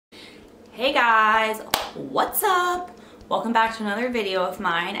Hey guys, what's up? Welcome back to another video of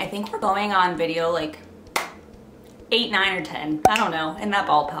mine. I think we're going on video like 8, 9, or 10. I don't know, in that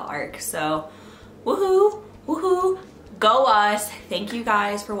ballpark. So, woohoo, woohoo, go us. Thank you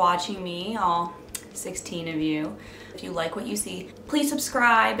guys for watching me, all 16 of you. If you like what you see, please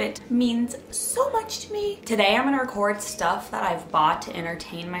subscribe. It means so much to me. Today I'm gonna record stuff that I've bought to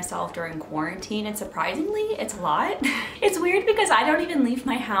entertain myself during quarantine, and surprisingly, it's a lot. It's weird because I don't even leave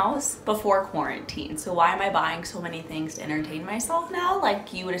my house before quarantine, so why am I buying so many things to entertain myself now?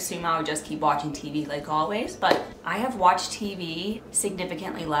 Like, you would assume I would just keep watching TV like always, but I have watched TV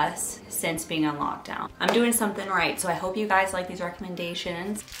significantly less since being on lockdown. I'm doing something right, so I hope you guys like these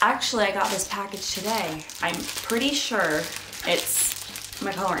recommendations. Actually, I got this package today. I'm pretty sure it's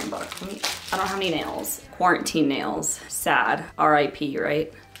my coloring book. I don't have any nails. Quarantine nails. Sad. R.I.P.,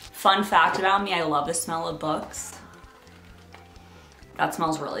 right? Fun fact about me, I love the smell of books. That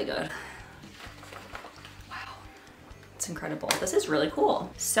smells really good. Wow. It's incredible. This is really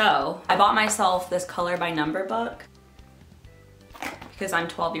cool. So, I bought myself this color by number book because I'm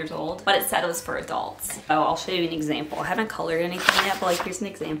 12 years old, but it said it was for adults. So I'll show you an example. I haven't colored anything yet, but like here's an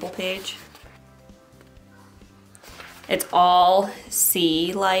example page. It's all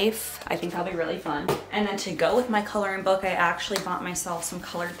sea life. I think that'll be really fun. And then to go with my coloring book, I actually bought myself some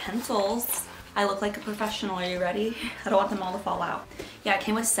colored pencils. I look like a professional. Are you ready? I don't want them all to fall out. Yeah, it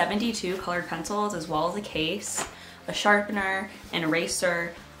came with 72 colored pencils as well as a case, a sharpener, an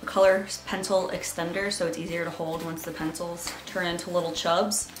eraser, a color pencil extender so it's easier to hold once the pencils turn into little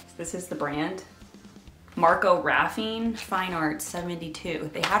chubs. This is the brand. Marco Raffine Fine Art 72.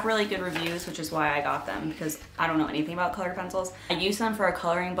 They have really good reviews, which is why I got them because I don't know anything about colored pencils. I used them for a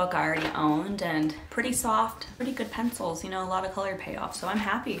coloring book I already owned, and pretty soft, pretty good pencils, you know, a lot of color payoff, so I'm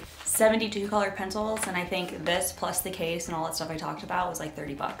happy. 72 colored pencils, and I think this plus the case and all that stuff I talked about was like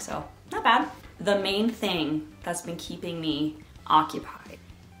 30 bucks, so not bad. The main thing that's been keeping me occupied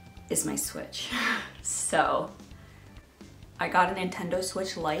is my Switch. So I got a Nintendo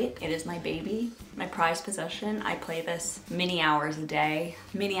Switch Lite. It is my baby, my prized possession. I play this many hours a day,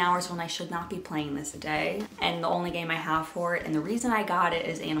 many hours when I should not be playing this a day. And the only game I have for it, and the reason I got it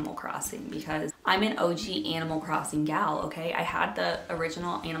is Animal Crossing, because I'm an OG Animal Crossing gal, okay? I had the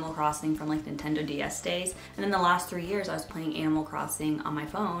original Animal Crossing from like Nintendo DS days, and in the last 3 years I was playing Animal Crossing on my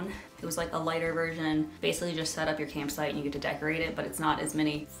phone. It was like a lighter version. Basically just set up your campsite and you get to decorate it, but it's not as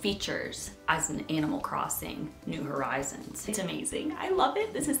many features as an Animal Crossing New Horizons. It's amazing. I love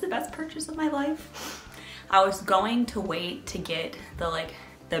it. This is the best purchase of my life. I was going to wait to get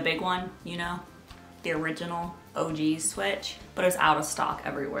the big one, you know, the original OG Switch, but it was out of stock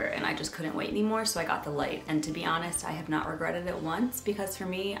everywhere and I just couldn't wait anymore, so I got the Lite. And to be honest, I have not regretted it once, because for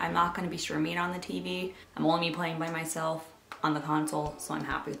me, I'm not gonna be streaming on the TV. I'm only playing by myself on the console, so I'm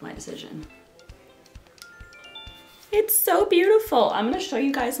happy with my decision. It's so beautiful. I'm gonna show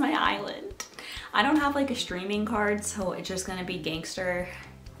you guys my island. I don't have like a streaming card, so it's just gonna be gangster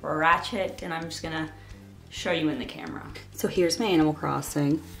or ratchet, and I'm just gonna show you in the camera. So here's my Animal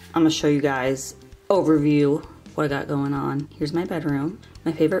Crossing. I'm gonna show you guys overview what I got going on. Here's my bedroom.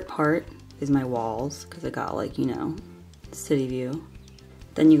 My favorite part is my walls, because I got like, you know, city view.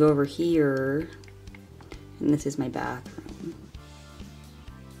 Then you go over here, and this is my bathroom.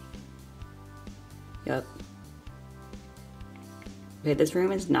 Yep. Okay, this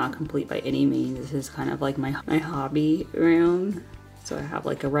room is not complete by any means. This is kind of like my hobby room. So I have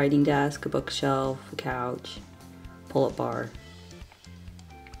like a writing desk, a bookshelf, a couch, pull-up bar.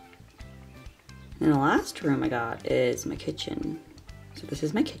 And the last room I got is my kitchen. So this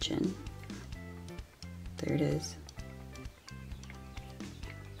is my kitchen. There it is.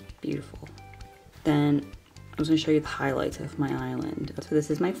 Beautiful. Then I was gonna show you the highlights of my island. So this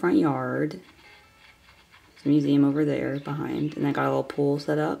is my front yard. There's a museum over there behind, and I got a little pool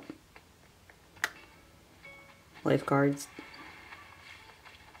set up. Lifeguards.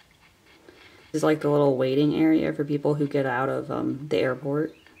 This is like the little waiting area for people who get out of the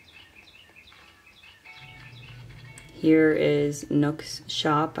airport. Here is Nook's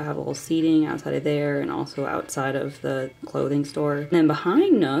shop. I have a little seating outside of there and also outside of the clothing store. And then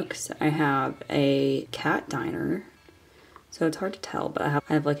behind Nook's, I have a cat diner. So it's hard to tell, but I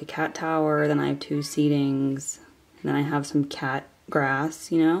have like a cat tower, then I have 2 seatings, and then I have some cat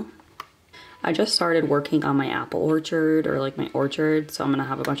grass, you know? I just started working on my apple orchard, or like my orchard, so I'm gonna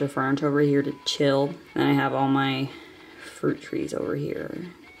have a bunch of furniture over here to chill. And I have all my fruit trees over here.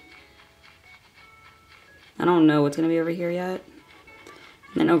 I don't know what's gonna be over here yet.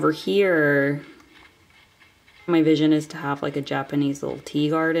 And then over here, my vision is to have like a Japanese little tea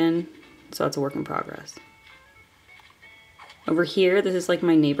garden, so that's a work in progress. Over here, this is like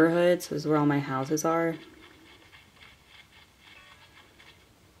my neighborhood, so this is where all my houses are.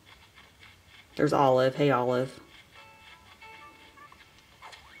 There's Olive. Hey, Olive.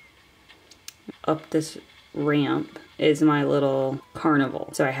 Up this ramp is my little carnival.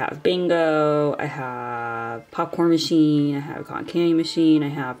 So I have bingo, I have popcorn machine, I have a cotton candy machine, I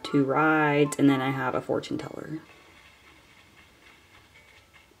have 2 rides, and then I have a fortune teller.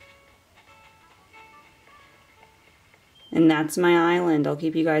 And that's my island. I'll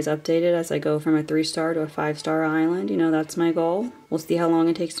keep you guys updated as I go from a 3-star to a 5-star island. You know, that's my goal. We'll see how long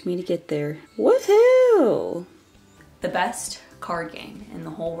it takes me to get there. Woohoo! The best card game in the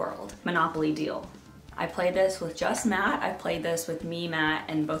whole world. Monopoly Deal. I played this with just Matt. I played this with me, Matt,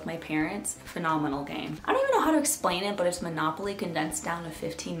 and both my parents. Phenomenal game. I don't even know how to explain it, but it's Monopoly condensed down to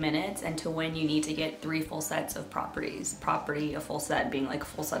 15 minutes, and to win you need to get 3 full sets of properties. Property, a full set being like a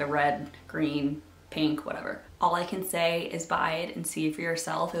full set of red, green, pink, whatever. All I can say is buy it and see for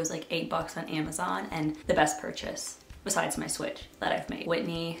yourself. It was like $8 on Amazon and the best purchase besides my Switch that I've made.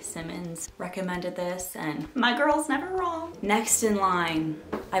 Whitney Simmons recommended this and my girl's never wrong. Next in line,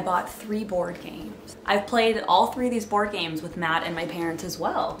 I bought 3 board games. I've played all 3 of these board games with Matt and my parents as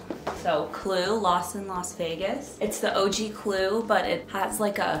well. So Clue, Lost in Las Vegas. It's the OG Clue, but it has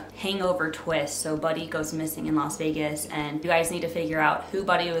like a hangover twist. So Buddy goes missing in Las Vegas and you guys need to figure out who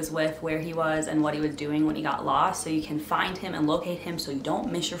Buddy was with, where he was, and what he was doing when he got lost so you can find him and locate him so you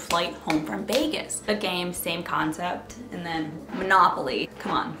don't miss your flight home from Vegas. Good game, same concept. And then Monopoly,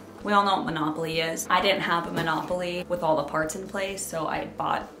 come on. We all know what Monopoly is. I didn't have a Monopoly with all the parts in place, so I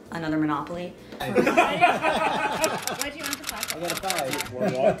bought another Monopoly. Why'd you want the plastic? I got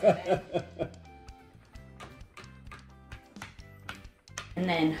a 5. And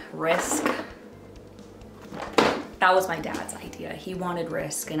then Risk. That was my dad's idea. He wanted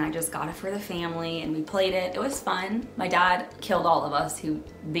Risk and I just got it for the family and we played it. It was fun. My dad killed all of us. He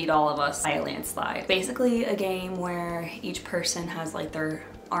beat all of us by a landslide. Basically a game where each person has like their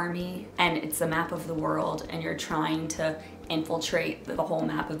army and it's a map of the world and you're trying to infiltrate the whole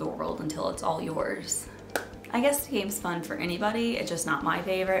map of the world until it's all yours. I guess the game's fun for anybody. It's just not my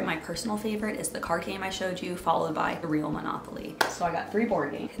favorite. My personal favorite is the card game I showed you, followed by the real Monopoly. So I got 3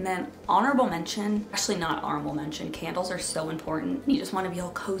 board games. And then honorable mention, actually not honorable mention, candles are so important. You just want to be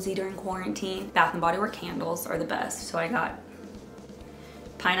all cozy during quarantine. Bath & Body Works candles are the best. So I got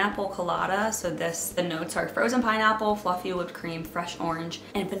pineapple colada. So the notes are frozen pineapple, fluffy whipped cream, fresh orange,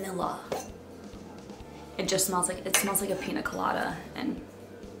 and vanilla. It just smells like a pina colada and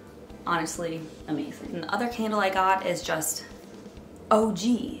honestly amazing. And the other candle I got is just OG,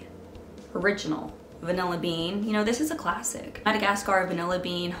 original vanilla bean. You know, this is a classic. Madagascar vanilla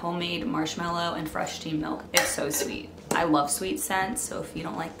bean, homemade marshmallow, and fresh steamed milk. It's so sweet. I love sweet scents, so if you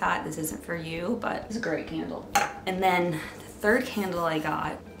don't like that, this isn't for you, but it's a great candle. And then the 3rd candle I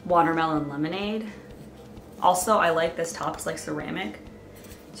got, watermelon lemonade. Also, I like this top, it's like ceramic,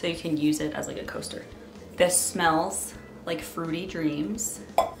 so you can use it as like a coaster. This smells like fruity dreams.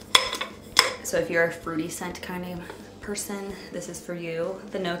 So if you're a fruity scent kind of person, this is for you.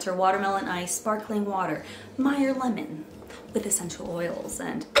 The notes are watermelon ice, sparkling water, Meyer lemon with essential oils,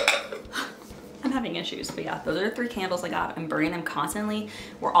 and I'm having issues. But yeah, those are the 3 candles I got. I'm burning them constantly.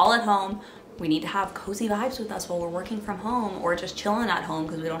 We're all at home. We need to have cozy vibes with us while we're working from home or just chilling at home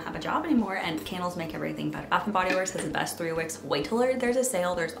because we don't have a job anymore, and candles make everything better. Bath & Body Works has the best 3 wicks. Wait till there's a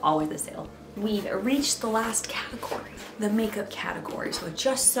sale. There's always a sale. We've reached the last category, the makeup category. So it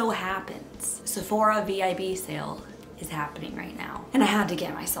just so happens Sephora VIB sale is happening right now. And I had to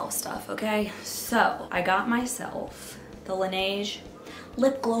get myself stuff, okay? So I got myself the Laneige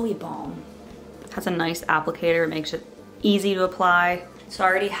Lip Glowy Balm. Has a nice applicator, makes it easy to apply. So I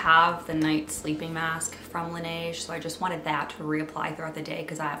already have the night sleeping mask from Laneige, so I just wanted that to reapply throughout the day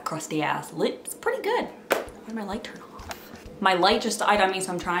because I have crusty ass lips. Pretty good. Why did my light turn off? My light just died on me,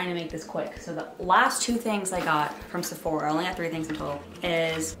 so I'm trying to make this quick. So the last 2 things I got from Sephora, I only got 3 things in total,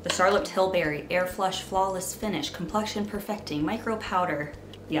 is the Charlotte Tilbury Air Flush Flawless Finish Complexion Perfecting Micro Powder.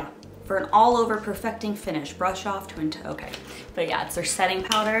 Yeah, for an all over perfecting finish. Brush off to into, okay. But yeah, it's their setting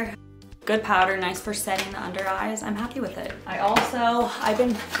powder. Good powder, nice for setting the under eyes. I'm happy with it. I've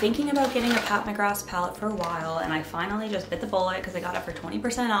been thinking about getting a Pat McGrath's palette for a while, and I finally just bit the bullet because I got it for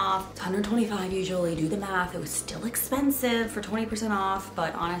 20% off. It's $125 usually, do the math. It was still expensive for 20% off,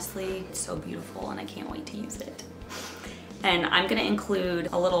 but honestly, it's so beautiful and I can't wait to use it. And I'm gonna include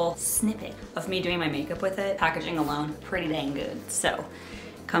a little snippet of me doing my makeup with it. Packaging alone, pretty dang good. So,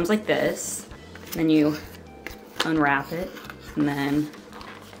 it comes like this, then you unwrap it, and then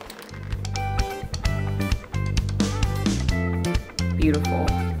beautiful.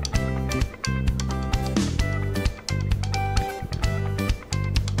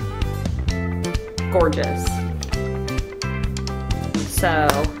 gorgeous. So,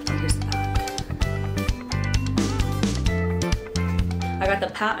 here's the back. I got the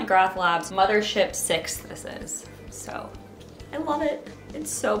Pat McGrath Labs Mothership 6 this is. So, I love it.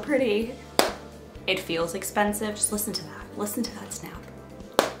 It's so pretty. It feels expensive. Just listen to that. Listen to that snap.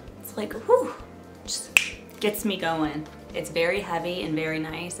 It's like, whew, just gets me going. It's very heavy and very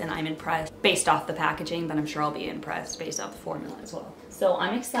nice, and I'm impressed based off the packaging, but I'm sure I'll be impressed based off the formula as well. So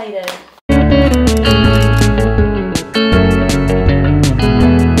I'm excited.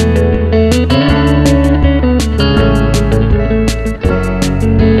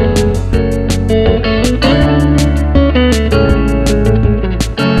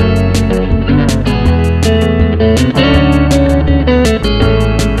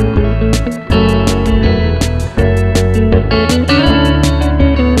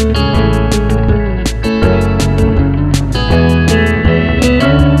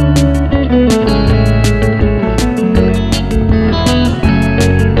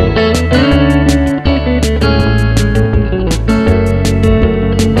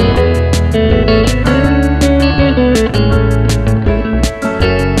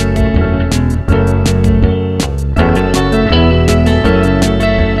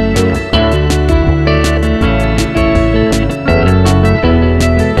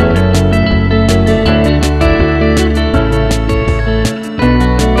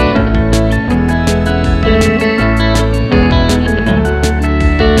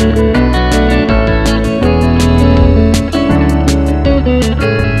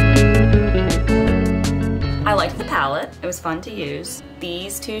 Fun to use.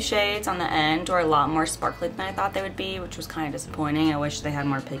 These two shades on the end were a lot more sparkly than I thought they would be, which was kind of disappointing. I wish they had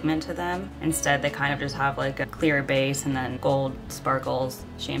more pigment to them. Instead, they kind of just have like a clear base and then gold sparkles,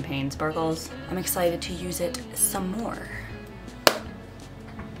 champagne sparkles. I'm excited to use it some more.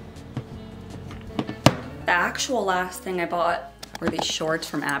 The actual last thing I bought were these shorts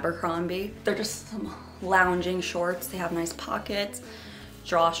from Abercrombie. They're just some lounging shorts. They have nice pockets,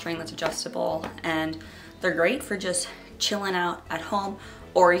 drawstring that's adjustable, and they're great for just chilling out at home,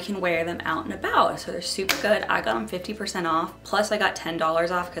 or you can wear them out and about. So they're super good. I got them 50% off. Plus I got $10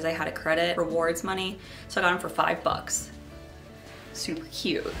 off because I had a credit rewards money. So I got them for $5. Super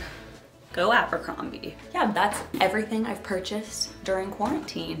cute. Go Abercrombie. Yeah, that's everything I've purchased during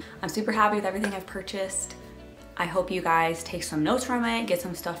quarantine. I'm super happy with everything I've purchased. I hope you guys take some notes from it, get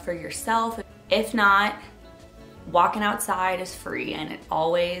some stuff for yourself. If not, walking outside is free and it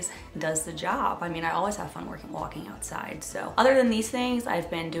always does the job. I mean, I always have fun walking outside. So other than these things, I've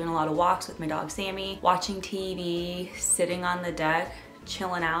been doing a lot of walks with my dog Sammy, watching TV, sitting on the deck,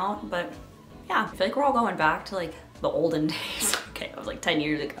 chilling out. But yeah, I feel like we're all going back to like the olden days. Okay, it was like 10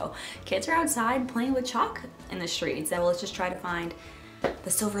 years ago. Kids are outside playing with chalk in the streets. And let's just try to find the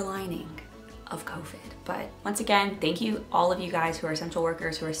silver lining of COVID. But once again, thank you all of you guys who are essential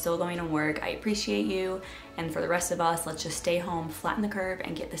workers who are still going to work. I appreciate you. And for the rest of us, let's just stay home, flatten the curve,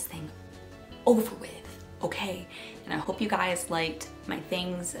 and get this thing over with, okay? And I hope you guys liked my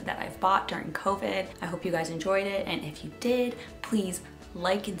things that I've bought during COVID. I hope you guys enjoyed it. And if you did, please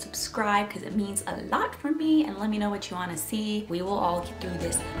like and subscribe because it means a lot for me, and let me know what you want to see. We will all get through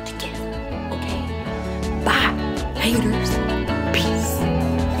this together, okay? Bye, haters.